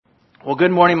Well,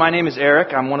 good morning. My name is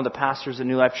Eric. I'm one of the pastors at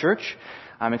New Life Church.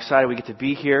 I'm excited we get to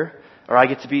be here, or I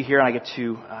get to be here, and I get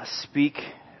to speak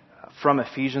from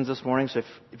Ephesians this morning. So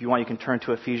if you want, you can turn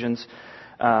to Ephesians.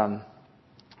 But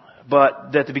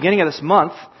at the beginning of this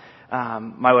month,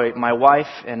 my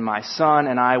wife and my son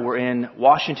and I were in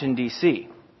Washington, D.C.,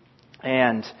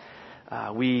 and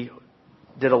we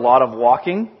did a lot of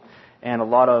walking and a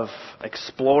lot of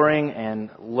exploring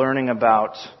and learning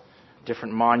about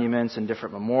different monuments and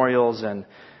different memorials and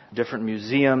different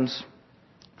museums.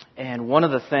 And one of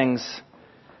the things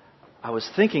I was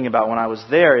thinking about when I was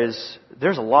there is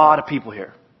there's a lot of people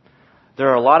here. There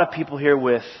are a lot of people here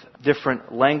with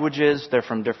different languages. They're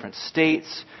from different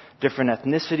states, different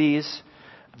ethnicities,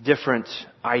 different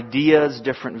ideas,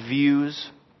 different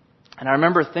views. And I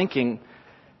remember thinking,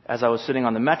 as I was sitting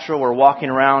on the metro or walking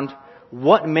around,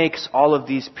 what makes all of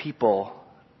these people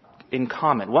in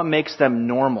common? What makes them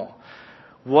normal?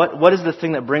 What is the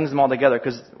thing that brings them all together?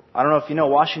 Because I don't know if you know,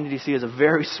 Washington, D.C. is a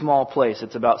very small place.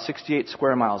 It's about 68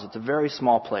 square miles. It's a very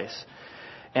small place.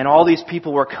 And all these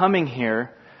people were coming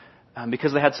here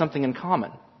because they had something in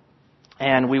common.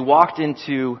 And we walked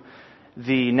into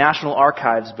the National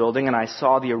Archives building, and I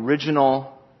saw the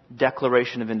original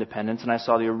Declaration of Independence, and I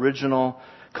saw the original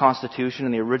Constitution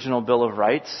and the original Bill of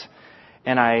Rights.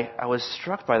 And I was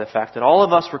struck by the fact that all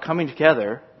of us were coming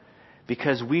together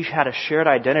because we had a shared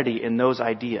identity in those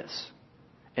ideas.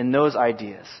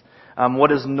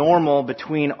 What is normal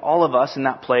between all of us in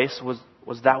that place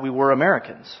was that we were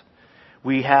Americans.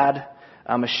 We had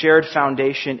a shared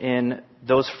foundation in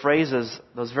those phrases,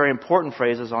 those very important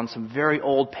phrases on some very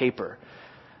old paper.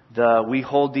 We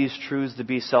hold these truths to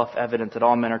be self-evident that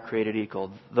all men are created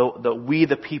equal. The we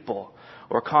the people,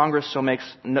 or Congress so makes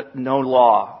no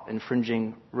law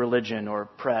infringing religion or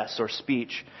press or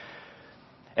speech.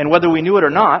 And whether we knew it or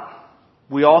not,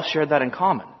 we all shared that in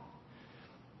common.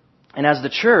 And as the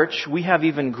church, we have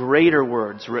even greater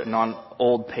words written on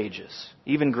old pages.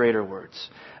 Even greater words.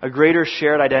 A greater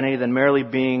shared identity than merely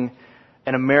being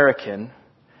an American.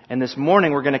 And this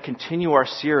morning we're going to continue our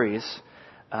series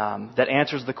that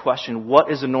answers the question,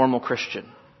 what is a normal Christian?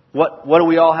 What do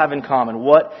we all have in common?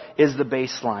 What is the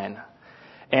baseline?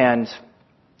 And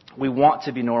we want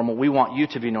to be normal. We want you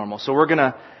to be normal. So we're going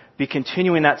to be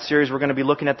continuing that series. We're going to be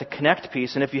looking at the Connect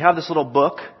piece. And if you have this little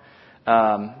book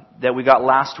that we got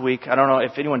last week, I don't know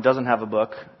if anyone doesn't have a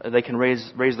book, they can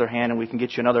raise their hand and we can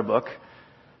get you another book.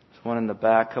 There's one in the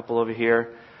back, a couple over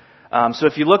here. So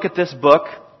if you look at this book,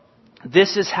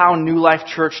 this is how New Life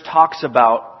Church talks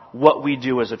about what we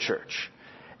do as a church.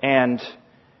 And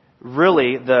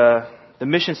really, the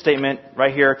mission statement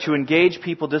right here, to engage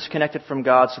people disconnected from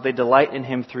God so they delight in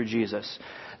Him through Jesus.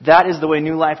 That is the way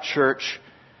New Life Church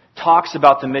talks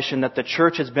about the mission that the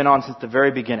church has been on since the very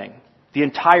beginning. The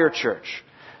entire church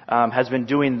has been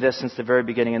doing this since the very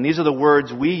beginning. And these are the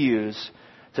words we use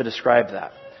to describe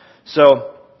that.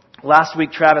 So last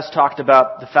week, Travis talked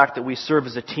about the fact that we serve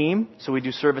as a team. So we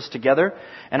do service together.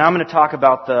 And I'm going to talk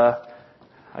about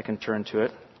I can turn to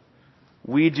it.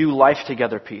 We do life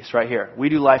together piece right here. We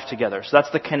do life together. So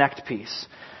that's the Connect piece.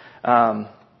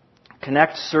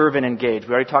 Connect, serve, and engage.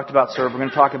 We already talked about serve. We're going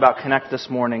to talk about Connect this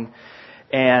morning.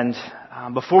 And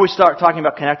before we start talking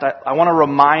about Connect, I want to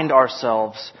remind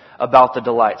ourselves about the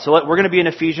delight. So we're going to be in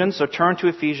Ephesians, so turn to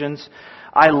Ephesians.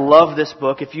 I love this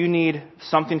book. If you need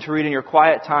something to read in your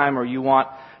quiet time or you want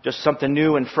just something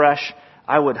new and fresh,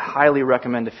 I would highly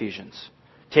recommend Ephesians.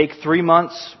 Take 3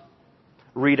 months,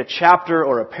 read a chapter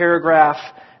or a paragraph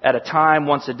at a time,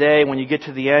 once a day. When you get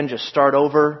to the end, just start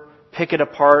over, pick it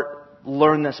apart,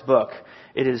 learn this book.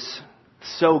 It is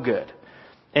so good.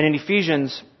 And in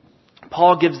Ephesians,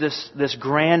 Paul gives this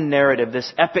grand narrative,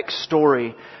 this epic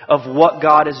story of what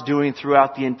God is doing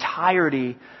throughout the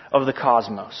entirety of the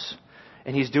cosmos.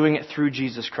 And He's doing it through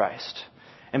Jesus Christ.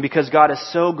 And because God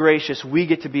is so gracious, we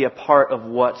get to be a part of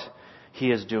what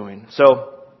He is doing.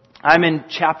 So I'm in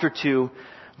chapter 2,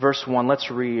 verse 1. Let's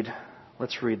read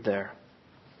there.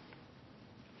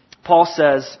 Paul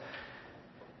says,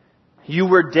 "You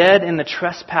were dead in the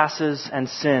trespasses and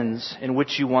sins in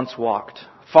which you once walked,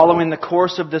 following the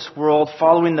course of this world,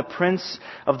 following the prince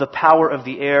of the power of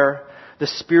the air, the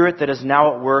spirit that is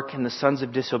now at work in the sons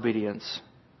of disobedience,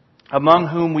 among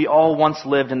whom we all once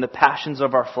lived in the passions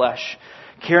of our flesh,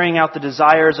 carrying out the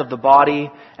desires of the body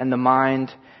and the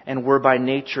mind, and were by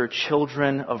nature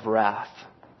children of wrath,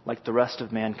 like the rest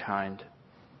of mankind.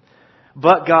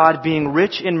 But God, being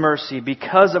rich in mercy,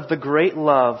 because of the great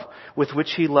love with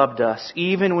which He loved us,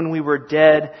 even when we were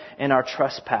dead in our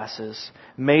trespasses,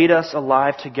 made us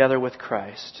alive together with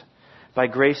Christ. By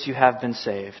grace you have been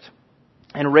saved.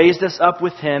 and raised us up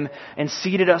with Him and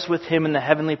seated us with Him in the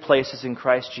heavenly places in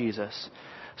Christ Jesus,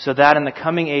 so that in the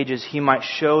coming ages He might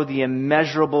show the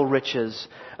immeasurable riches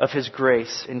of His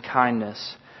grace and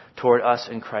kindness toward us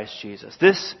in Christ Jesus.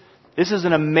 This is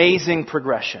an amazing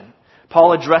progression.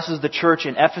 Paul addresses the church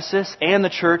in Ephesus and the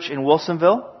church in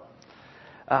Wilsonville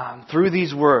through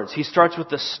these words. He starts with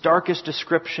the starkest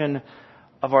description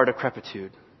of our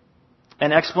decrepitude,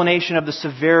 an explanation of the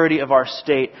severity of our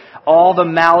state, all the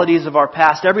maladies of our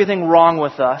past, everything wrong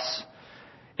with us,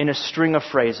 in a string of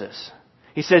phrases.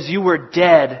 He says, you were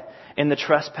dead in the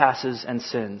trespasses and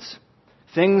sins.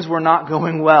 Things were not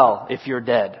going well if you're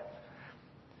dead.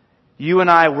 You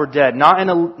and I were dead, not in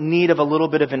a need of a little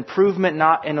bit of improvement,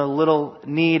 not in a little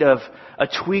need of a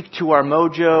tweak to our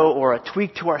mojo or a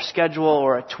tweak to our schedule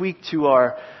or a tweak to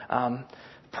our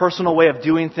personal way of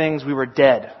doing things. We were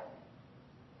dead.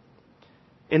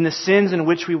 In the sins in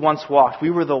which we once walked,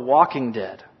 we were the walking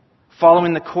dead,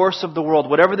 following the course of the world.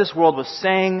 Whatever this world was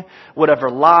saying, whatever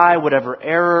lie, whatever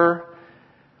error,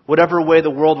 whatever way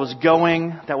the world was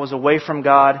going that was away from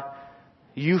God,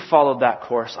 you followed that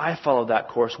course. I followed that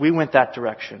course. We went that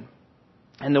direction.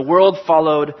 And the world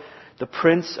followed the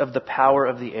prince of the power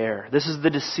of the air. This is the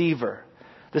deceiver.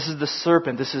 This is the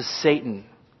serpent. This is Satan.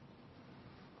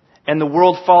 And the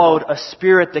world followed a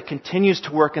spirit that continues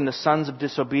to work in the sons of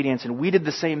disobedience. And we did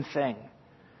the same thing.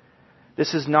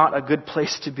 This is not a good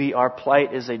place to be. Our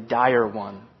plight is a dire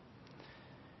one.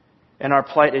 And our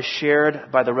plight is shared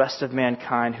by the rest of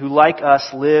mankind who, like us,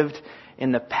 lived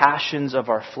in the passions of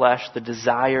our flesh, the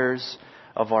desires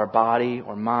of our body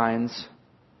or minds.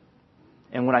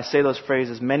 And when I say those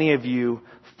phrases, many of you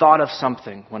thought of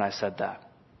something when I said that.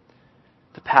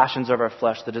 The passions of our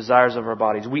flesh, the desires of our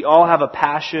bodies. We all have a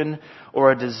passion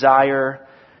or a desire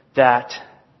that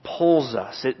pulls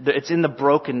us. It's in the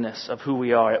brokenness of who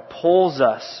we are. It pulls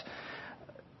us,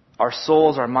 our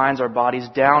souls, our minds, our bodies,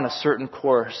 down a certain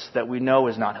course that we know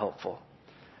is not helpful,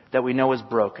 that we know is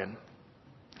broken,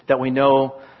 that we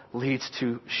know leads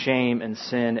to shame and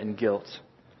sin and guilt.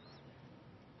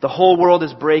 The whole world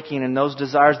is breaking, and those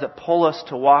desires that pull us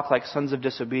to walk like sons of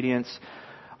disobedience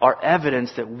are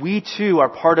evidence that we too are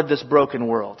part of this broken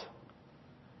world.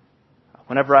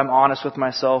 Whenever I'm honest with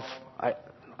myself,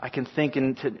 I can think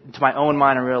into my own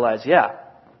mind and realize, yeah,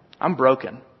 I'm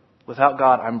broken. Without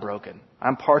God, I'm broken.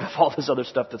 I'm part of all this other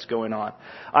stuff that's going on.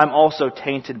 I'm also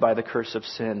tainted by the curse of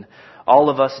sin. All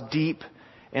of us deep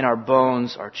in our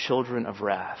bones are children of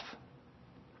wrath.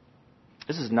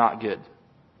 This is not good.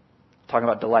 Talking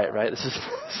about delight, right? This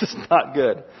is not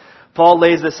good. Paul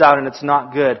lays this out and it's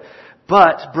not good.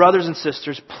 But, brothers and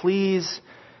sisters, please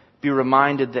be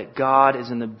reminded that God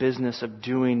is in the business of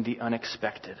doing the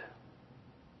unexpected.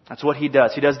 That's what He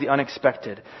does. He does the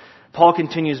unexpected. Paul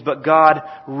continues, but God,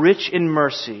 rich in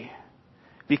mercy,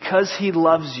 because He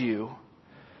loves you,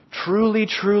 truly,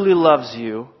 truly loves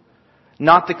you,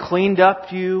 not the cleaned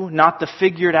up you, not the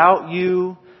figured out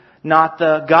you, not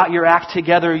the got your act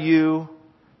together you,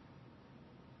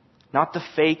 not the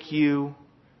fake you,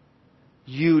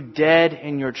 you dead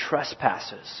in your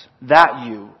trespasses, that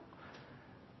you.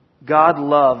 God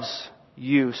loves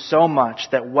you so much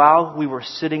that while we were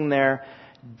sitting there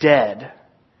dead,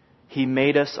 He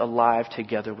made us alive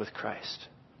together with Christ.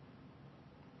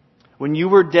 When you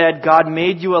were dead, God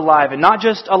made you alive. And not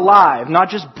just alive, not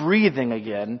just breathing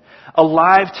again,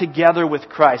 alive together with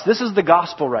Christ. This is the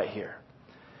gospel right here.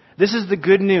 This is the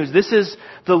good news. This is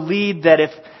the lead that if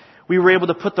we were able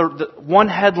to put the one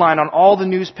headline on all the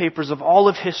newspapers of all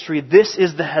of history, this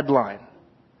is the headline.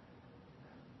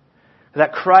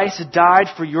 That Christ died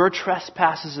for your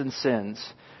trespasses and sins,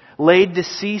 laid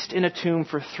deceased in a tomb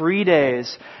for 3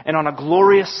 days, and on a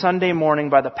glorious Sunday morning,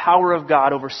 by the power of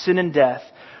God over sin and death,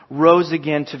 rose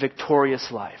again to victorious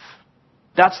life.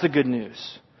 That's the good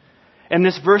news. And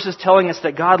this verse is telling us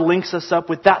that God links us up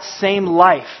with that same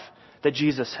life that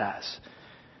Jesus has.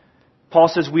 Paul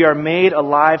says we are made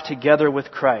alive together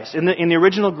with Christ. In the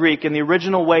original Greek, in the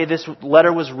original way this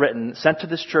letter was written, sent to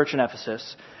this church in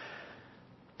Ephesus,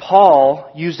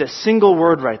 Paul used a single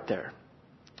word right there.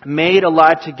 Made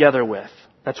alive together with.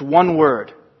 That's one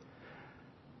word.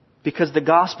 Because the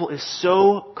gospel is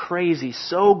so crazy,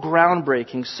 so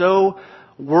groundbreaking, so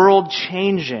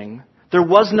world-changing, there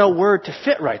was no word to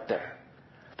fit right there.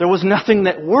 There was nothing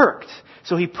that worked.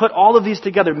 So he put all of these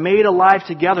together, made alive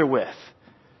together with.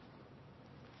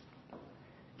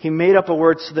 He made up a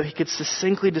word so that he could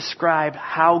succinctly describe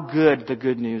how good the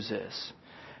good news is.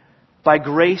 By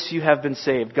grace you have been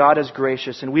saved. God is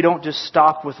gracious, and we don't just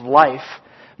stop with life,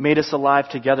 made us alive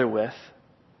together with.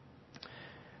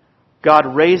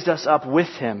 God raised us up with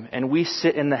Him, and we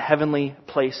sit in the heavenly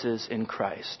places in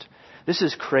Christ. This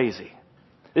is crazy.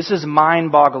 This is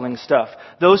mind-boggling stuff.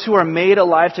 Those who are made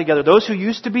alive together, those who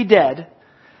used to be dead,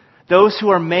 those who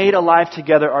are made alive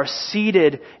together are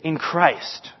seated in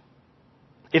Christ.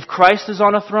 If Christ is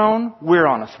on a throne, we're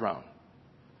on a throne.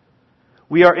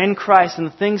 We are in Christ, and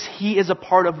the things He is a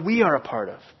part of, we are a part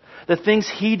of. The things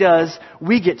He does,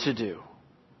 we get to do.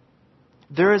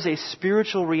 There is a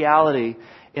spiritual reality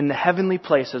in the heavenly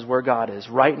places where God is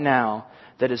right now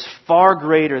that is far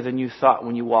greater than you thought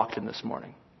when you walked in this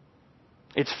morning.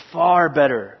 It's far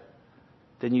better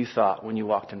than you thought when you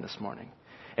walked in this morning.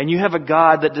 And you have a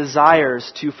God that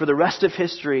desires to, for the rest of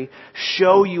history,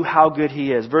 show you how good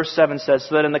He is. Verse 7 says,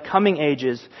 so that in the coming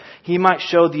ages He might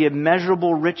show the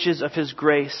immeasurable riches of His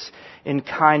grace in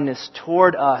kindness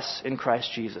toward us in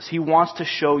Christ Jesus. He wants to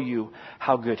show you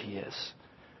how good He is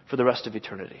for the rest of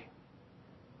eternity.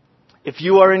 If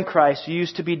you are in Christ, you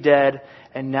used to be dead,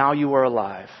 and now you are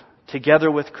alive,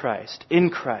 together with Christ, in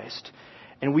Christ.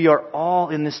 And we are all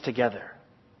in this together.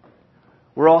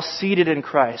 We're all seated in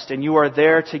Christ, and you are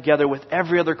there together with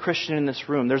every other Christian in this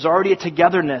room. There's already a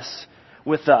togetherness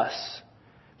with us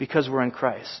because we're in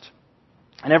Christ.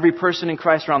 And every person in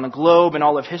Christ around the globe and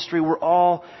all of history, we're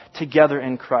all together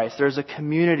in Christ. There's a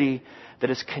community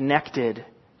that is connected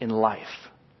in life.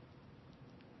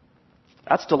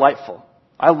 That's delightful.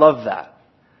 I love that.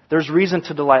 There's reason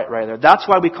to delight right there. That's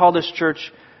why we call this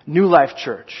church New Life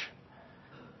Church.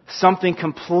 Something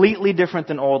completely different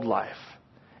than old life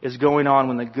is going on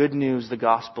when the good news, the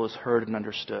gospel, is heard and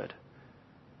understood.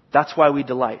 That's why we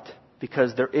delight,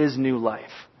 because there is new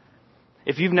life.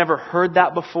 If you've never heard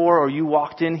that before, or you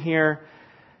walked in here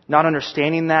not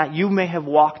understanding that, you may have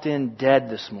walked in dead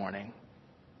this morning.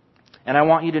 And I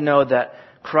want you to know that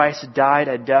Christ died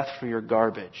a death for your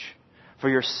garbage, for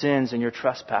your sins and your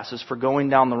trespasses, for going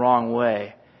down the wrong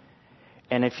way.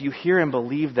 And if you hear and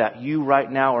believe that, you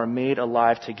right now are made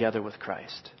alive together with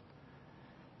Christ.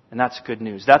 And that's good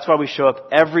news. That's why we show up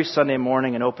every Sunday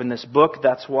morning and open this book.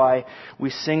 That's why we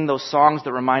sing those songs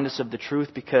that remind us of the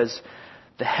truth, because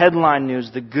the headline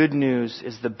news, the good news,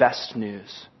 is the best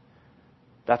news.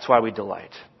 That's why we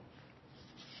delight.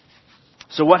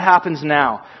 So what happens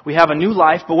now? We have a new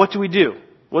life, but what do we do?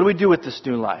 What do we do with this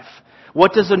new life?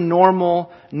 What does a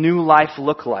normal new life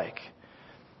look like?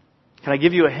 Can I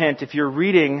give you a hint? If you're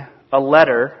reading a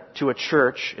letter to a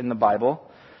church in the Bible,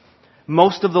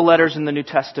 most of the letters in the New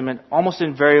Testament almost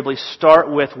invariably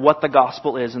start with what the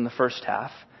gospel is in the first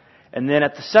half. And then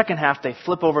at the second half, they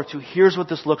flip over to, here's what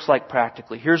this looks like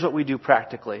practically. Here's what we do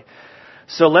practically.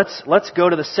 So let's go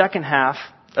to the second half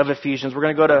of Ephesians. We're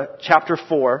going to go to chapter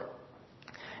 4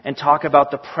 and talk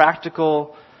about the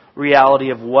practical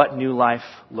reality of what new life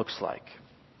looks like.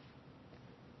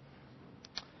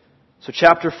 So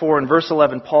chapter 4 and verse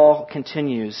 11, Paul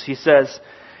continues. He says,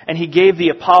 and He gave the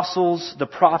apostles, the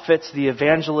prophets, the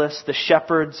evangelists, the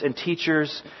shepherds, and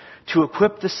teachers to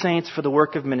equip the saints for the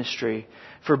work of ministry,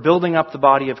 for building up the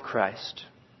body of Christ,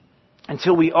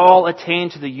 until we all attain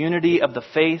to the unity of the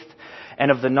faith and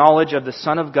of the knowledge of the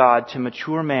Son of God, to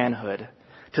mature manhood,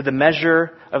 to the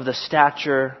measure of the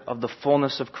stature of the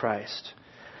fullness of Christ,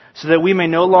 so that we may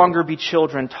no longer be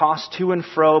children, tossed to and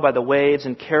fro by the waves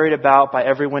and carried about by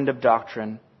every wind of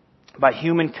doctrine, by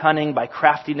human cunning, by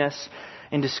craftiness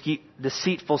and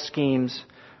deceitful schemes.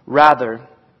 Rather,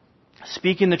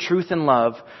 speaking the truth in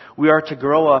love, we are to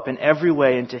grow up in every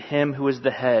way into Him who is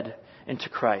the head, into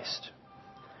Christ,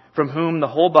 from whom the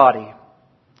whole body,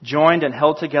 joined and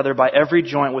held together by every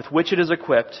joint with which it is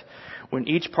equipped, when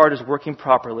each part is working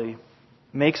properly,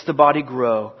 makes the body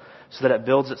grow so that it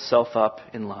builds itself up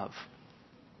in love.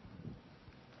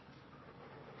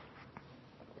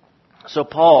 So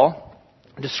Paul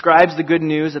describes the good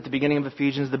news at the beginning of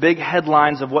Ephesians, the big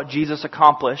headlines of what Jesus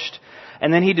accomplished,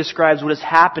 and then he describes what is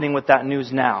happening with that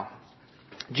news now.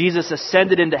 Jesus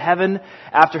ascended into heaven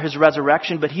after His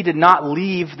resurrection, but He did not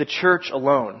leave the church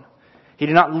alone. He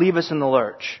did not leave us in the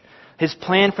lurch. His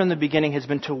plan from the beginning has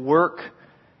been to work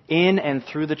in and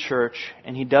through the church,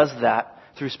 and He does that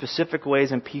through specific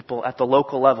ways and people at the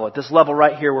local level, at this level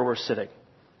right here where we're sitting.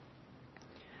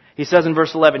 He says in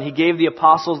verse 11, He gave the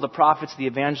apostles, the prophets, the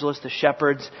evangelists, the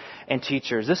shepherds, and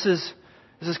teachers. This is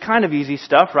kind of easy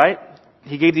stuff, right?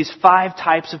 He gave these 5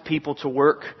 types of people to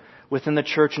work within the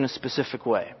church in a specific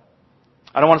way.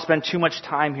 I don't want to spend too much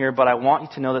time here, but I want you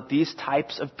to know that these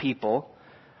types of people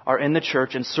are in the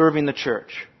church and serving the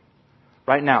church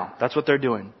right now. That's what they're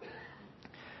doing.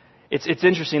 It's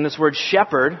interesting. This word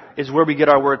shepherd is where we get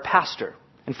our word pastor.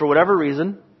 And for whatever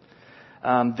reason,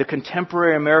 the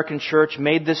contemporary American church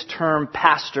made this term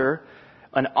pastor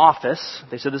an office.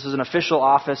 They said this is an official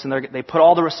office, and they put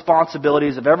all the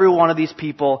responsibilities of every one of these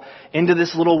people into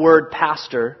this little word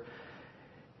pastor.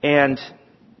 And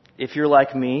if you're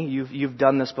like me, you've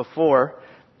done this before.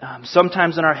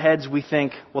 Sometimes in our heads we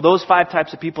think, well, those 5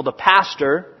 types of people, the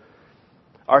pastor,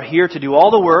 are here to do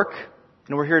all the work,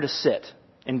 and we're here to sit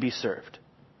and be served.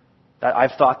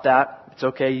 I've thought that. It's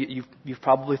okay. You've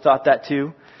probably thought that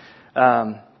too.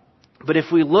 But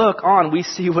if we look on, we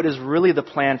see what is really the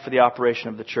plan for the operation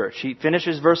of the church. He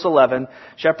finishes verse 11,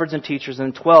 shepherds and teachers,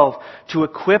 and 12, to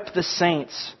equip the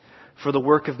saints for the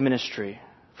work of ministry,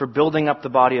 for building up the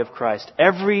body of Christ.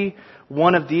 Every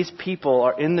one of these people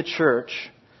are in the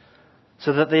church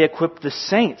so that they equip the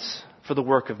saints for the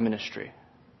work of ministry.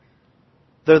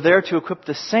 They're there to equip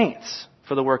the saints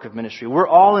for the work of ministry. We're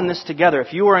all in this together.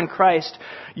 If you are in Christ,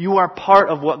 you are part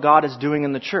of what God is doing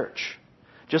in the church,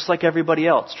 just like everybody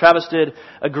else. Travis did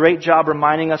a great job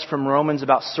reminding us from Romans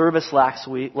about service last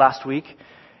week,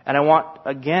 and I want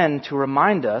again to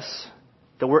remind us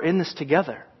that we're in this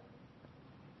together.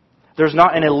 There's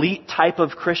not an elite type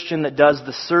of Christian that does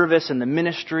the service and the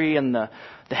ministry and the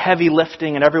heavy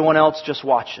lifting and everyone else just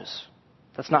watches.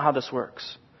 That's not how this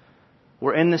works.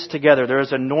 We're in this together. There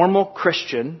is a normal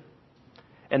Christian,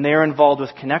 and they are involved with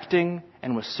connecting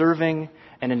and with serving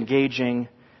and engaging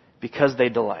because they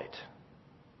delight.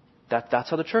 That's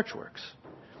how the church works.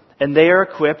 And they are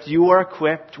equipped, you are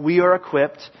equipped, we are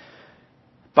equipped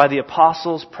by the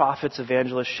apostles, prophets,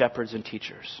 evangelists, shepherds, and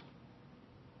teachers.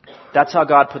 That's how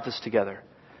God put this together.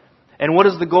 And what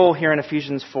is the goal here in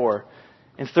Ephesians 4?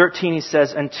 In 13 he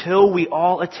says, until we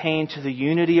all attain to the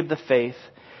unity of the faith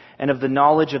and of the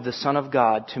knowledge of the Son of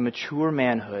God, to mature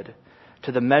manhood,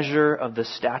 to the measure of the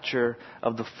stature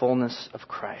of the fullness of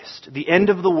Christ. The end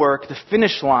of the work, the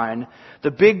finish line,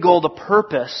 the big goal, the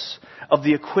purpose of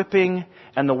the equipping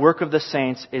and the work of the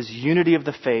saints is unity of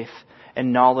the faith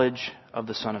and knowledge of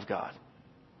the Son of God.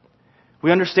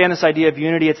 We understand this idea of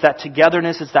unity. It's that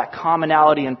togetherness, it's that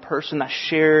commonality in person, that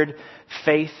shared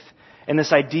faith. And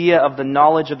this idea of the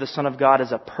knowledge of the Son of God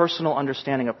is a personal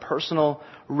understanding, a personal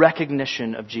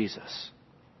recognition of Jesus.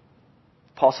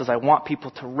 Paul says, I want people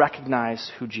to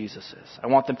recognize who Jesus is. I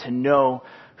want them to know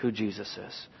who Jesus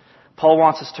is. Paul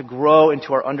wants us to grow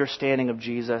into our understanding of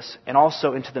Jesus and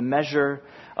also into the measure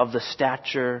of the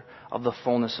stature of the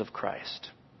fullness of Christ.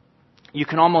 You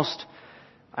can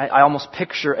I almost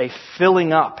picture a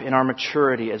filling up in our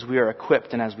maturity as we are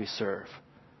equipped and as we serve.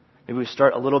 Maybe we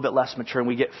start a little bit less mature and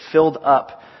we get filled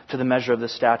up to the measure of the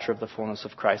stature of the fullness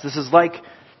of Christ. This is like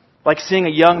seeing a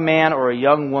young man or a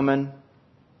young woman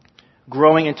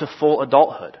growing into full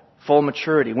adulthood, full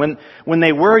maturity. When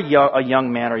they were a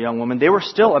young man or young woman, they were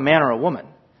still a man or a woman.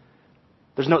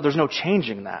 There's no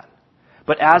changing that.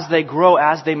 But as they grow,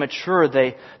 as they mature,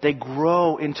 they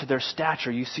grow into their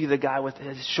stature. You see the guy with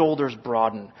his shoulders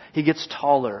broaden. He gets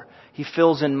taller. He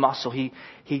fills in muscle.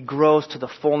 He grows to the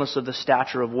fullness of the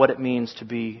stature of what it means to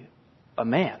be a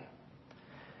man.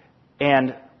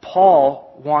 And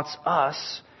Paul wants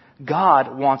us,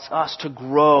 God wants us to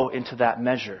grow into that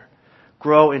measure.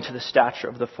 Grow into the stature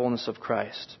of the fullness of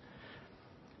Christ.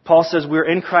 Paul says we're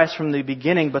in Christ from the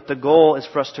beginning, but the goal is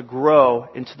for us to grow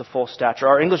into the full stature.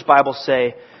 Our English Bibles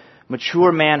say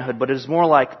mature manhood, but it is more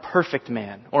like perfect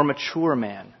man or mature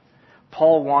man.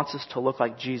 Paul wants us to look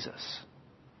like Jesus.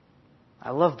 I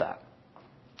love that.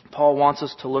 Paul wants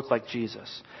us to look like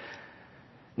Jesus.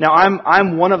 Now,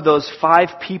 I'm one of those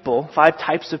 5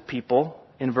 types of people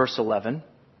in verse 11.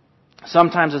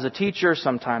 Sometimes as a teacher,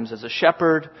 sometimes as a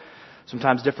shepherd,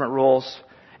 sometimes different roles.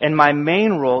 And my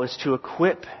main role is to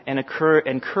equip and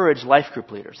encourage life group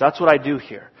leaders. That's what I do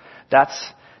here. That's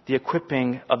the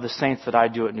equipping of the saints that I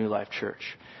do at New Life Church.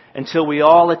 Until we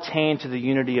all attain to the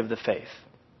unity of the faith.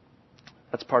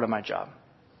 That's part of my job.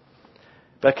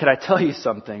 But could I tell you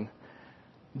something?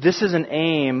 This is an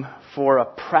aim for a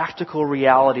practical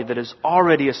reality that is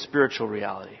already a spiritual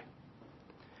reality.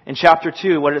 In chapter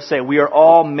 2, what did it say? We are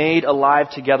all made alive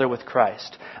together with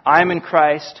Christ. I'm in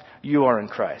Christ. You are in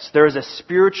Christ. There is a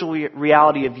spiritual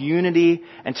reality of unity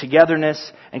and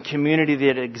togetherness and community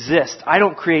that exists. I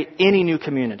don't create any new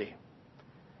community.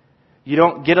 You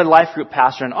don't get a life group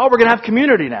pastor and, we're going to have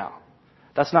community now.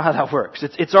 That's not how that works.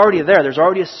 It's already there. There's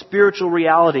already a spiritual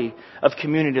reality of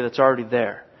community that's already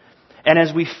there. And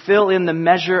as we fill in the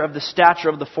measure of the stature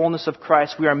of the fullness of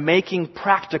Christ, we are making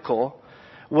practical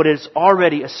what is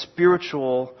already a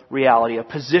spiritual reality, a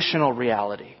positional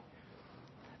reality.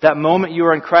 That moment you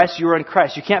are in Christ, you are in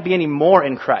Christ. You can't be any more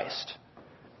in Christ.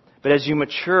 But as you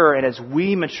mature and as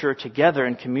we mature together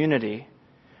in community,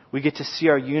 we get to see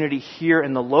our unity here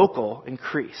in the local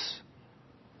increase.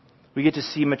 We get to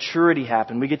see maturity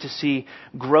happen. We get to see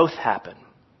growth happen.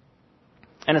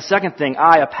 And a second thing,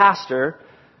 a pastor,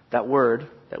 that word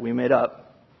that we made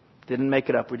up, didn't make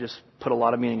it up, we just put a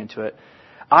lot of meaning into it.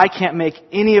 I can't make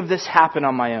any of this happen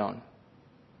on my own.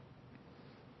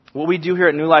 What we do here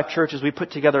at New Life Church is we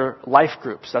put together life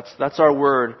groups. That's our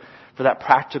word for that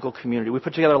practical community. We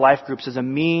put together life groups as a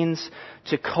means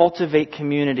to cultivate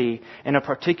community in a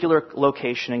particular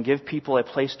location and give people a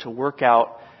place to work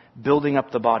out building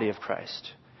up the body of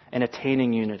Christ and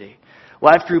attaining unity.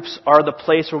 Life groups are the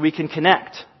place where we can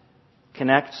connect.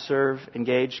 Connect, serve,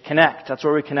 engage, connect. That's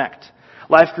where we connect.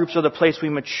 Life groups are the place we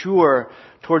mature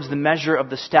towards the measure of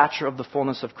the stature of the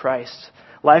fullness of Christ.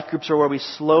 Life groups are where we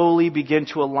slowly begin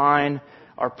to align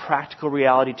our practical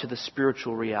reality to the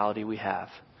spiritual reality we have.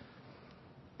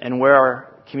 And where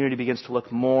our community begins to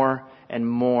look more and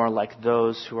more like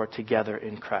those who are together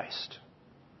in Christ.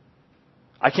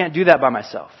 I can't do that by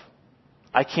myself.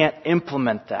 I can't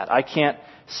implement that. I can't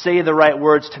say the right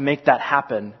words to make that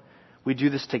happen. We do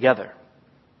this together.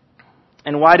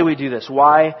 And why do we do this?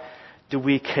 Why do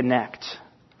we connect?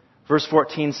 Verse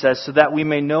 14 says, so that we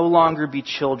may no longer be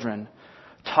children,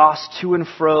 tossed to and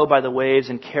fro by the waves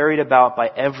and carried about by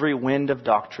every wind of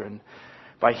doctrine,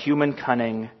 by human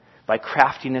cunning, by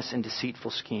craftiness and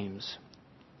deceitful schemes.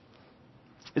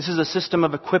 This is a system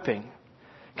of equipping.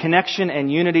 Connection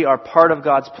and unity are part of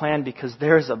God's plan because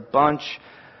there is a bunch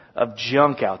of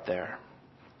junk out there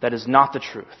that is not the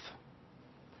truth,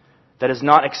 that is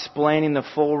not explaining the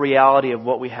full reality of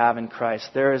what we have in Christ.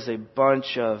 There is a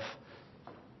bunch of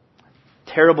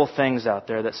terrible things out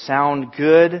there that sound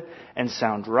good and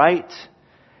sound right.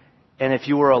 And if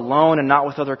you were alone and not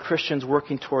with other Christians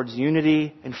working towards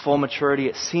unity and full maturity,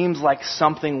 it seems like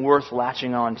something worth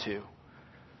latching onto.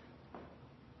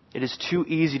 It is too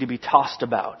easy to be tossed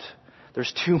about.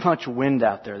 There's too much wind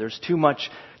out there. There's too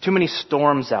many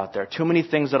storms out there. Too many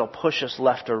things that'll push us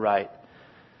left or right.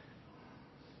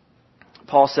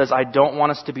 Paul says, I don't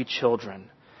want us to be children.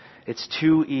 It's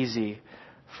too easy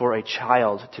for a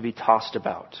child to be tossed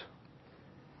about.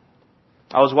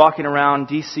 I was walking around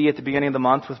D.C. at the beginning of the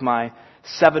month with my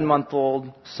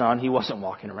 7-month-old son. He wasn't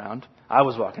walking around. I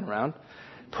was walking around,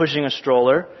 pushing a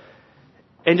stroller.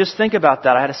 And just think about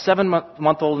that. I had a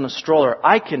 7-month-old in a stroller.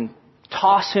 I can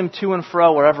toss him to and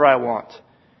fro wherever I want.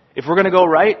 If we're going to go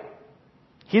right,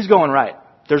 he's going right.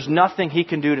 There's nothing he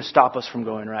can do to stop us from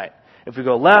going right. If we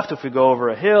go left, if we go over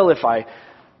a hill, if I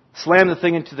slam the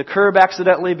thing into the curb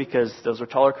accidentally because those are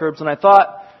taller curbs than I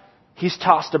thought, he's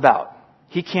tossed about.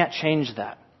 He can't change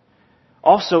that.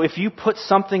 Also, if you put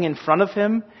something in front of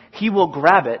him, he will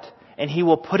grab it and he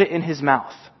will put it in his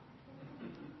mouth.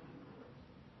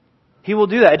 He will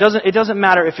do that. It doesn't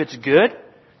matter if it's good,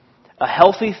 a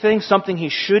healthy thing, something he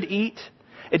should eat.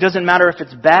 It doesn't matter if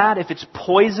it's bad, if it's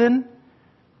poison.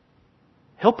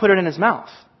 He'll put it in his mouth.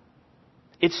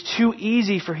 It's too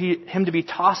easy for him to be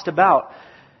tossed about.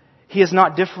 He has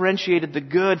not differentiated the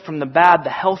good from the bad, the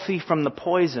healthy from the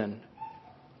poison.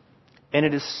 And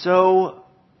it is so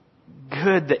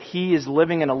good that he is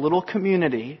living in a little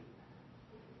community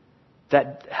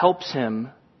that helps him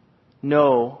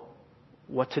know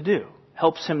what to do,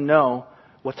 helps him know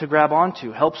what to grab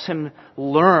onto, helps him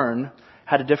learn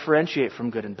how to differentiate from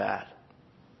good and bad.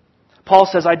 Paul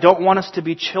says, I don't want us to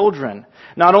be children.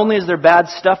 Not only is there bad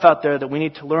stuff out there that we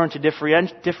need to learn to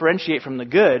differentiate from the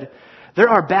good, there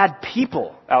are bad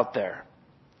people out there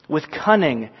with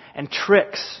cunning and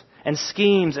tricks and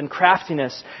schemes and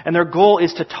craftiness, and their goal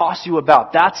is to toss you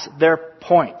about. That's their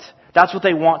point. That's what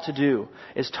they want to do,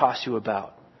 is toss you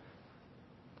about.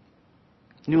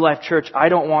 New Life Church, I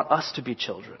don't want us to be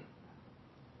children.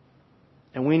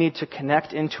 And we need to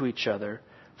connect into each other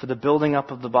for the building up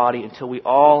of the body until we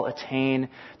all attain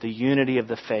the unity of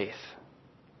the faith.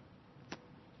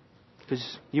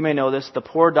 Because you may know this, the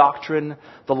poor doctrine,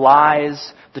 the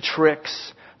lies, the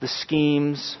tricks, the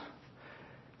schemes,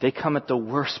 they come at the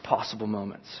worst possible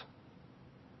moments.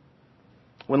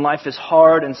 When life is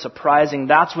hard and surprising,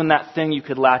 that's when that thing you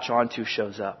could latch onto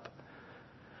shows up.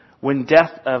 When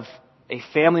death of a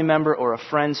family member or a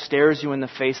friend stares you in the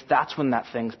face, that's when that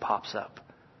thing pops up.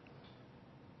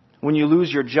 When you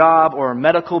lose your job or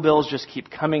medical bills just keep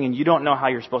coming and you don't know how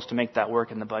you're supposed to make that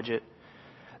work in the budget,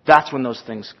 that's when those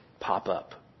things pop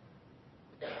up.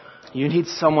 You need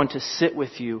someone to sit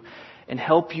with you and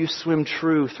help you swim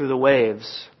true through the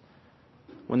waves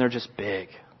when they're just big,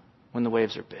 when the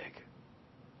waves are big.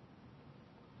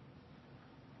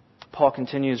 Paul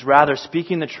continues, rather,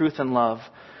 speaking the truth in love,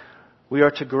 we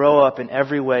are to grow up in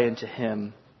every way into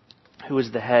Him who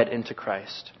is the head, into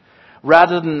Christ.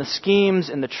 Rather than the schemes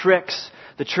and the tricks,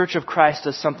 the Church of Christ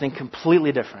does something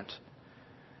completely different.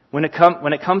 When it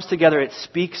comes together, it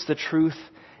speaks the truth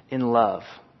in love.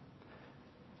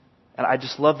 And I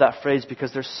just love that phrase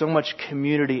because there's so much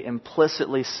community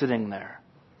implicitly sitting there.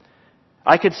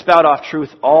 I could spout off truth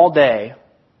all day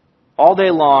all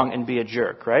day long and be a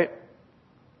jerk, right?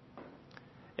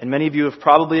 And many of you have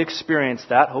probably experienced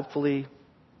that, hopefully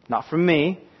not from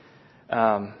me.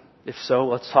 If so,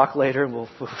 let's talk later and we'll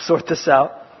sort this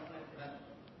out.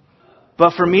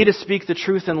 But for me to speak the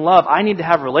truth in love, I need to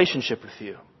have a relationship with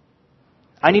you.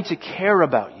 I need to care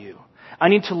about you. I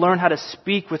need to learn how to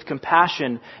speak with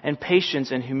compassion and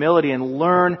patience and humility and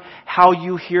learn how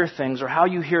you hear things or how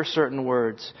you hear certain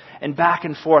words. And back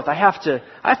and forth. I have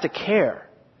to care.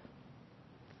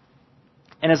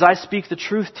 And as I speak the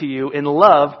truth to you in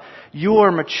love, you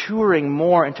are maturing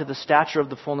more into the stature of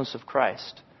the fullness of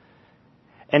Christ.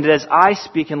 And as I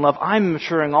speak in love, I'm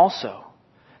maturing also.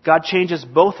 God changes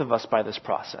both of us by this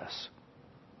process.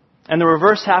 And the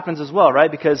reverse happens as well, right?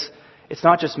 Because it's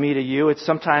not just me to you, it's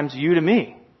sometimes you to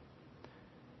me.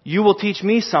 You will teach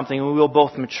me something and we will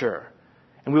both mature.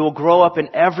 And we will grow up in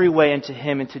every way into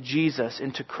Him, into Jesus,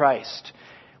 into Christ.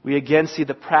 We again see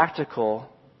the practical,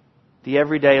 the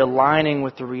everyday aligning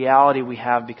with the reality we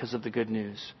have because of the good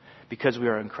news, because we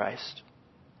are in Christ.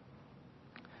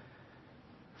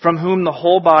 From whom the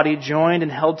whole body, joined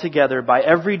and held together by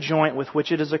every joint with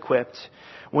which it is equipped,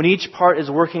 when each part is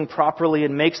working properly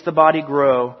and makes the body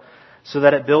grow so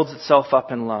that it builds itself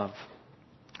up in love.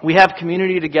 We have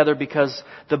community together because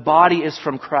the body is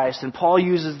from Christ. And Paul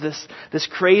uses this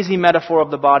crazy metaphor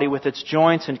of the body with its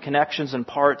joints and connections and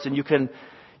parts. And you can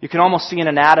almost see an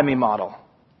anatomy model,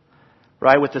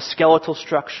 right? With the skeletal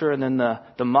structure and then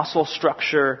the muscle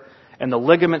structure and the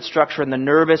ligament structure and the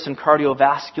nervous and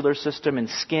cardiovascular system and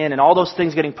skin and all those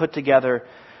things getting put together.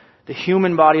 The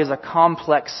human body is a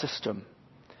complex system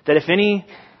that if any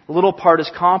little part is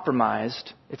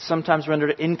compromised, it's sometimes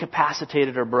rendered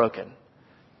incapacitated or broken.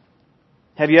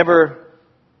 Have you ever,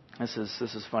 this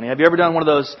is funny, have you ever done one of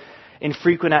those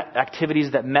infrequent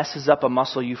activities that messes up a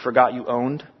muscle you forgot you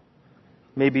owned?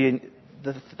 Maybe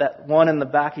that one in the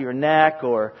back of your neck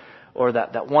or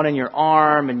that one in your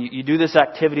arm, and you do this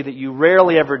activity that you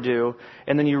rarely ever do,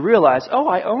 and then you realize, oh,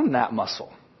 I own that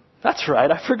muscle. That's right,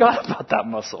 I forgot about that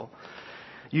muscle.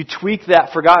 You tweak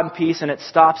that forgotten piece and it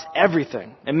stops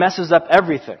everything. It messes up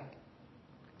everything.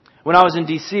 When I was in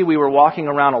D.C., we were walking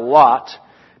around a lot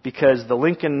because the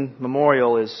Lincoln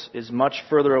Memorial is much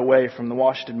further away from the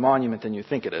Washington Monument than you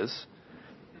think it is.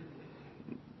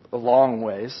 A long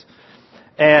ways.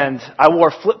 And I wore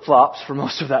flip-flops for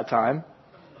most of that time.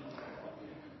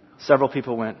 Several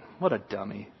people went, what a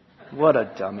dummy. What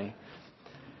a dummy.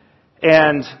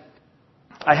 And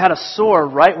I had a sore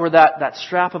right where that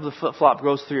strap of the flip-flop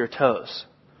goes through your toes.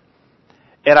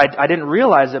 And I didn't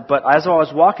realize it, but as I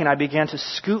was walking, I began to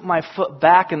scoot my foot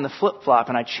back in the flip-flop,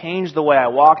 and I changed the way I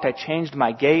walked. I changed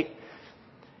my gait.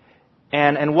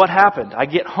 And what happened? I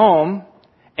get home,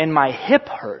 and my hip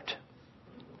hurt.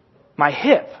 My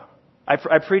hip.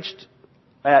 I preached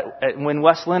when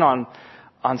West Lynn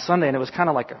on Sunday, and it was kind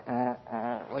of like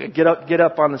a get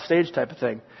up on the stage type of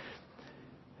thing.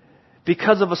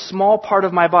 Because of a small part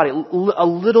of my body, a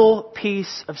little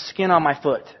piece of skin on my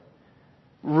foot,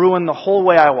 ruined the whole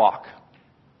way I walk.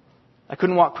 I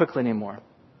couldn't walk quickly anymore.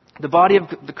 The body of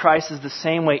the Christ is the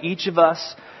same way. Each of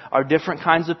us are different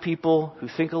kinds of people who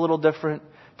think a little different,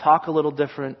 talk a little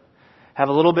different, have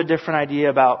a little bit different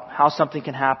idea about how something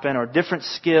can happen, or different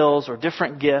skills or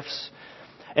different gifts.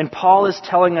 And Paul is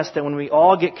telling us that when we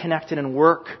all get connected and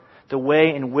work the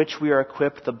way in which we are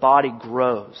equipped, the body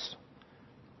grows.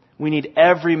 We need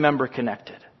every member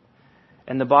connected.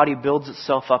 And the body builds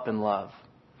itself up in love.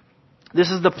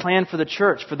 This is the plan for the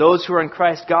church. For those who are in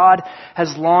Christ, God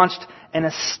has launched an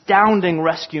astounding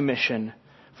rescue mission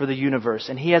for the universe.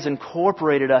 And He has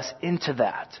incorporated us into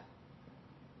that.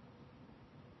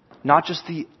 Not just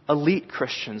the elite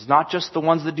Christians, not just the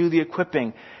ones that do the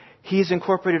equipping. He's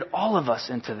incorporated all of us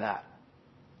into that.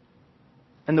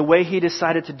 And the way He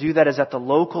decided to do that is at the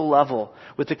local level,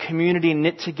 with the community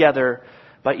knit together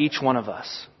by each one of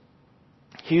us.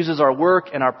 He uses our work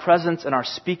and our presence and our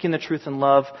speaking the truth in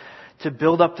love to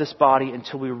build up this body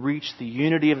until we reach the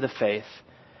unity of the faith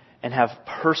and have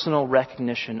personal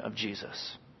recognition of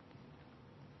Jesus.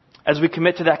 As we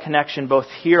commit to that connection, both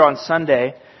here on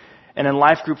Sunday and in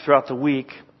life group throughout the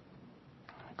week,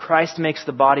 Christ makes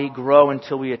the body grow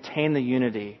until we attain the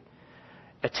unity,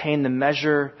 attain the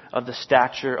measure of the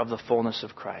stature of the fullness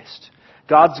of Christ.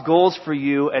 God's goals for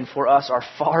you and for us are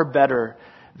far better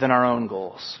than our own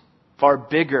goals, far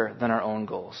bigger than our own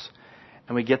goals,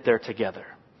 and we get there together.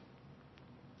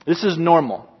 This is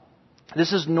normal.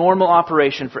 This is normal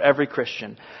operation for every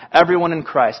Christian, everyone in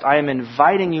Christ. I am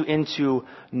inviting you into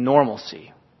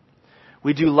normalcy.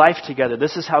 We do life together.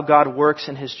 This is how God works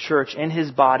in His church, in His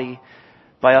body,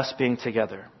 by us being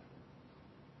together.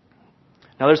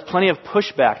 Now, there's plenty of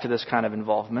pushback to this kind of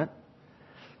involvement.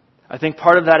 I think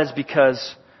part of that is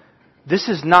because this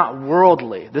is not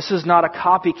worldly. This is not a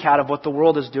copycat of what the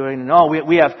world is doing. No,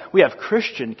 we have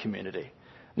Christian community.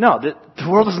 No, the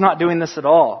world is not doing this at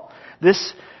all.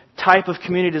 This type of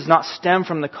community does not stem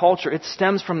from the culture. It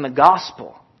stems from the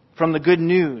gospel, from the good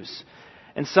news.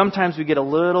 And sometimes we get a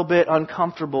little bit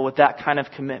uncomfortable with that kind of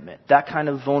commitment, that kind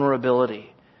of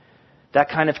vulnerability, that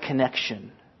kind of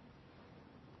connection.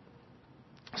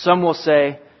 Some will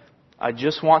say, I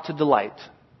just want to delight.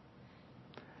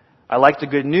 I like the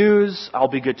good news. I'll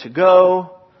be good to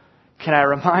go. Can I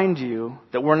remind you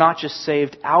that we're not just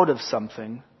saved out of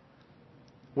something,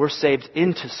 we're saved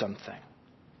into something.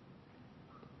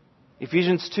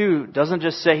 Ephesians 2 doesn't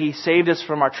just say He saved us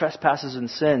from our trespasses and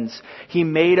sins. He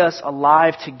made us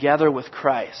alive together with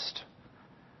Christ.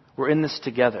 We're in this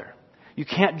together. You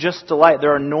can't just delight.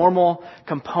 There are normal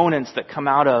components that come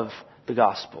out of the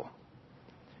gospel.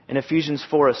 And Ephesians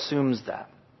 4 assumes that.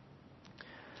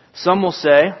 Some will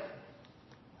say,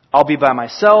 I'll be by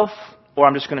myself, or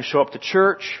I'm just going to show up to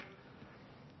church.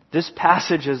 This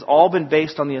passage has all been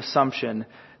based on the assumption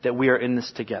that we are in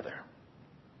this together.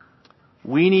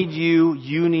 We need you,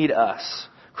 you need us.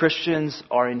 Christians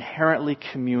are inherently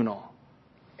communal.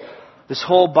 This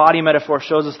whole body metaphor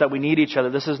shows us that we need each other.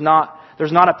 There's not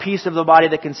a piece of the body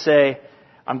that can say,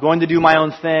 I'm going to do my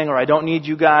own thing, or I don't need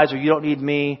you guys, or you don't need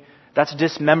me. That's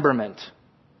dismemberment.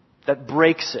 That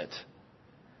breaks it.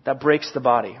 That breaks the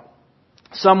body.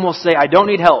 Some will say, I don't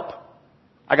need help.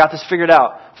 I got this figured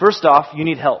out. First off, you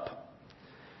need help.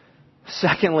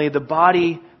 Secondly, the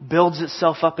body builds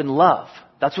itself up in love.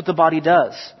 That's what the body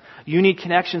does. You need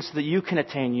connection so that you can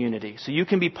attain unity, so you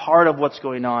can be part of what's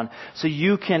going on, so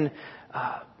you can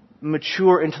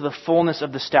mature into the fullness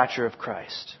of the stature of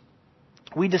Christ.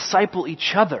 We disciple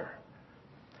each other.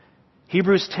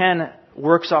 Hebrews 10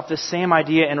 works off this same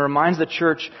idea and reminds the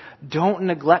church, don't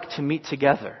neglect to meet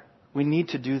together. We need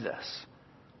to do this.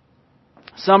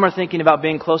 Some are thinking about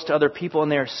being close to other people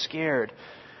and they are scared.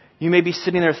 You may be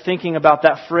sitting there thinking about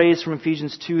that phrase from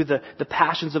Ephesians 2, the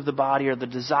passions of the body or the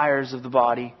desires of the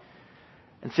body,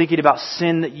 and thinking about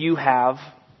sin that you have,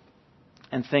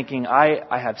 and thinking, I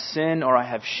have sin or I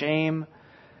have shame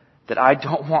that I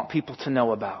don't want people to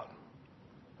know about.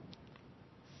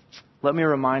 Let me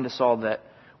remind us all that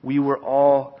we were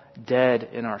all dead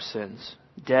in our sins,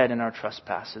 dead in our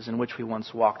trespasses in which we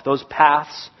once walked. Those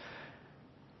paths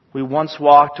we once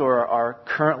walked or are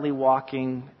currently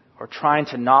walking or trying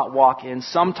to not walk in,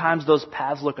 sometimes those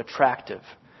paths look attractive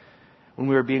when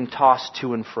we are being tossed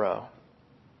to and fro.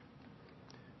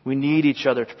 We need each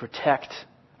other to protect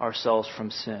ourselves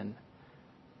from sin.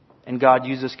 And God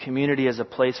uses community as a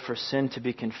place for sin to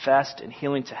be confessed and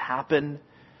healing to happen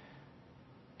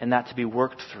and that to be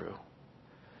worked through.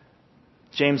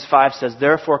 James 5 says,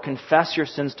 therefore confess your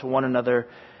sins to one another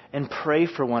and pray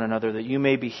for one another that you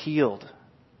may be healed.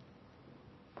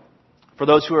 For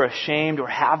those who are ashamed or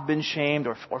have been shamed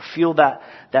or feel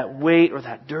that weight or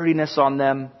that dirtiness on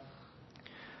them,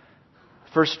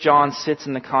 1 John sits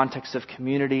in the context of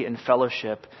community and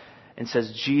fellowship and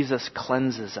says Jesus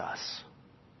cleanses us.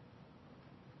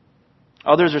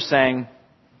 Others are saying,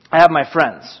 I have my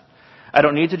friends. I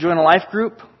don't need to join a life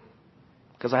group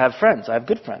because I have friends. I have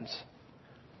good friends.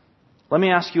 Let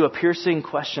me ask you a piercing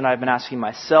question I've been asking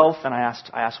myself, and I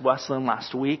asked Wesleyan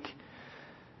last week.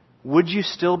 Would you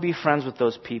still be friends with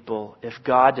those people if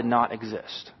God did not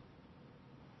exist?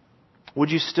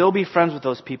 Would you still be friends with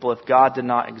those people if God did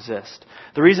not exist?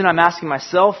 The reason I'm asking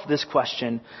myself this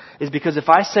question is because if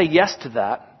I say yes to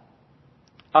that,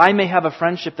 I may have a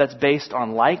friendship that's based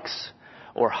on likes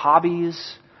or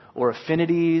hobbies or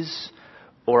affinities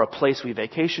or a place we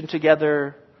vacation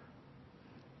together,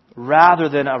 rather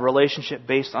than a relationship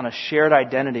based on a shared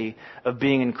identity of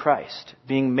being in Christ,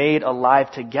 being made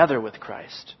alive together with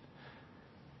Christ.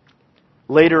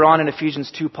 Later on in Ephesians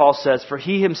 2, Paul says, for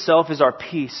He Himself is our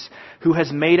peace, who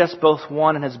has made us both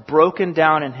one and has broken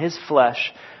down in His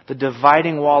flesh the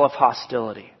dividing wall of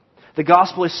hostility. The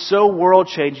gospel is so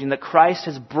world-changing that Christ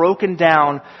has broken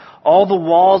down all the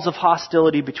walls of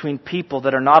hostility between people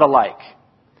that are not alike.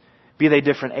 Be they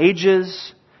different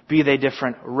ages, be they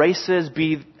different races,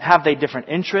 have they different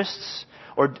interests,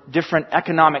 or different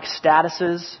economic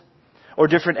statuses, or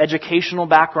different educational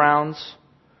backgrounds.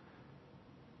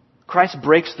 Christ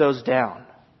breaks those down.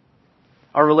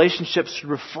 Our relationships should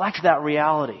reflect that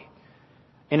reality.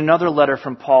 In another letter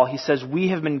from Paul, he says, we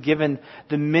have been given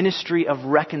the ministry of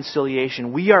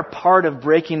reconciliation. We are part of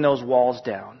breaking those walls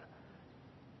down.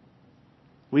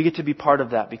 We get to be part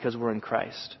of that because we're in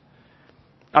Christ.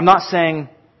 I'm not saying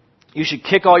you should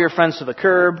kick all your friends to the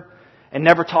curb and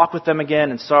never talk with them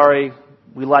again and sorry,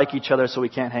 we like each other so we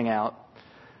can't hang out.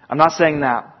 I'm not saying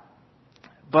that.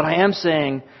 But I am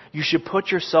saying you should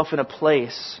put yourself in a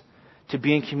place to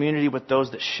be in community with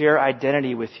those that share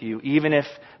identity with you, even if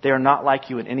they are not like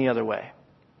you in any other way.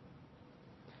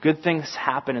 Good things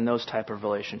happen in those type of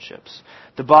relationships.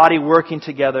 The body working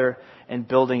together and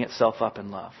building itself up in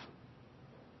love.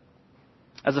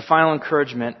 As a final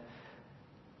encouragement,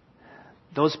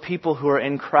 those people who are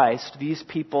in Christ, these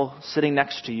people sitting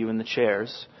next to you in the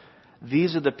chairs,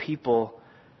 these are the people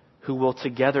who will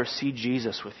together see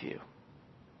Jesus with you.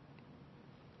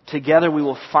 Together we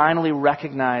will finally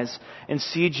recognize and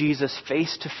see Jesus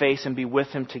face to face and be with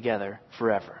Him together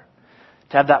forever.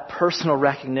 To have that personal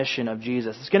recognition of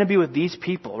Jesus. It's going to be with these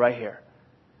people right here.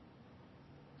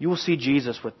 You will see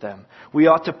Jesus with them. We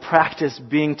ought to practice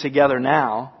being together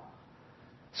now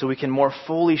so we can more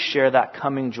fully share that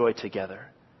coming joy together.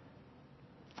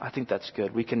 I think that's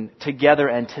good. We can together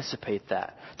anticipate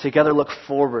that. Together look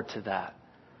forward to that.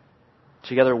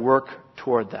 Together work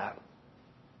toward that.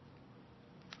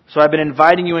 So I've been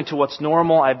inviting you into what's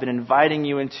normal. I've been inviting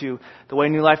you into the way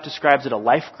New Life describes it, a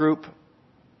life group.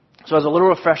 So as a little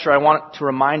refresher, I want to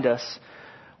remind us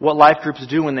what life groups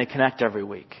do when they connect every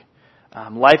week.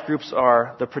 Life groups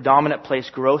are the predominant place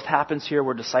growth happens here,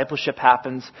 where discipleship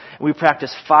happens. And we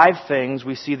practice 5 things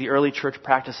we see the early church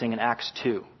practicing in Acts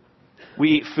 2.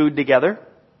 We eat food together.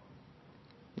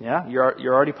 Yeah,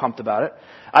 you're already pumped about it.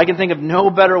 I can think of no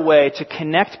better way to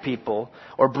connect people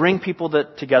or bring people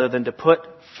together than to put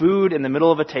food in the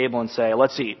middle of a table and say,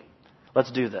 let's eat.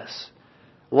 Let's do this.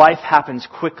 Life happens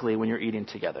quickly when you're eating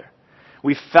together.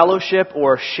 We fellowship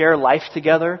or share life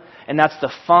together, and that's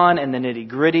the fun and the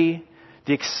nitty-gritty,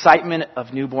 the excitement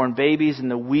of newborn babies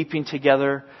and the weeping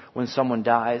together when someone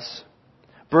dies.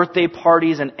 Birthday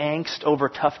parties and angst over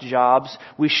tough jobs,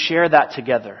 we share that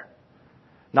together.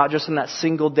 Not just on that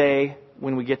single day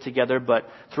when we get together, but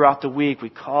throughout the week, we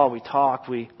call, we talk,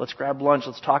 let's grab lunch,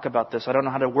 let's talk about this. I don't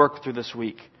know how to work through this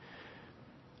week.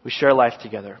 We share life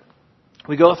together.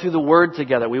 We go through the Word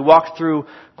together. We walk through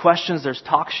questions. There's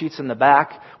talk sheets in the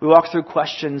back. We walk through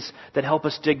questions that help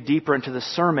us dig deeper into the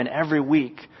sermon every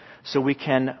week so we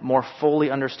can more fully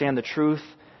understand the truth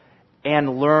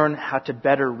and learn how to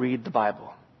better read the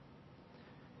Bible.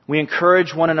 We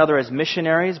encourage one another as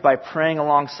missionaries by praying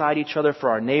alongside each other for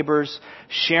our neighbors,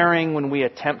 sharing when we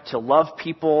attempt to love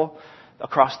people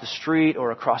across the street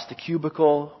or across the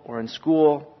cubicle or in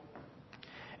school.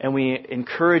 And we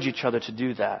encourage each other to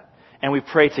do that. And we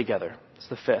pray together. It's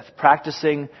the 5th.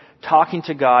 Practicing, talking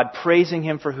to God, praising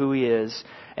Him for who He is,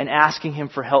 and asking Him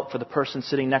for help for the person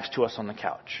sitting next to us on the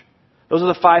couch. Those are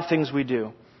the 5 things we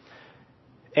do.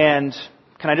 And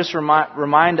can I just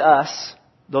remind us,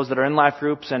 those that are in life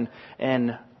groups,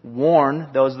 and warn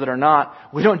those that are not,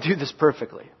 we don't do this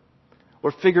perfectly.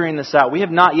 We're figuring this out. We have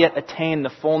not yet attained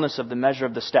the fullness of the measure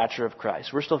of the stature of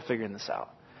Christ. We're still figuring this out.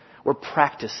 We're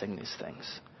practicing these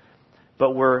things.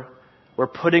 But we're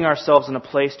putting ourselves in a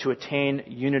place to attain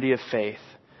unity of faith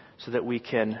so that we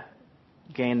can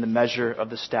gain the measure of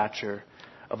the stature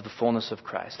of the fullness of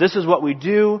Christ. This is what we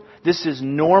do. This is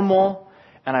normal.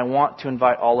 And I want to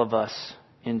invite all of us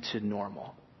into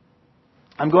normal.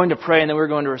 I'm going to pray, and then we're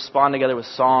going to respond together with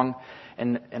song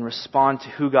and respond to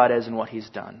who God is and what He's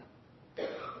done.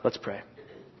 Let's pray.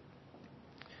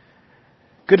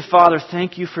 Good Father,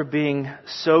 thank You for being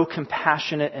so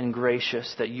compassionate and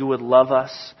gracious that You would love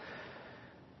us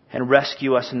and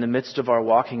rescue us in the midst of our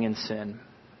walking in sin.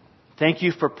 Thank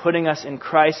You for putting us in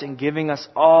Christ and giving us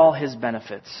all His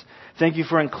benefits. Thank You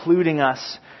for including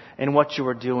us in what You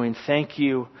are doing. Thank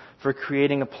You for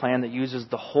creating a plan that uses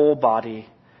the whole body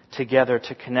together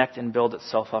to connect and build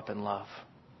itself up in love.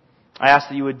 I ask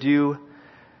that You would do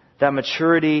that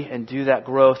maturity and do that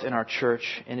growth in our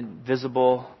church in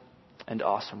visible and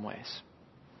awesome ways.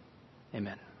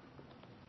 Amen.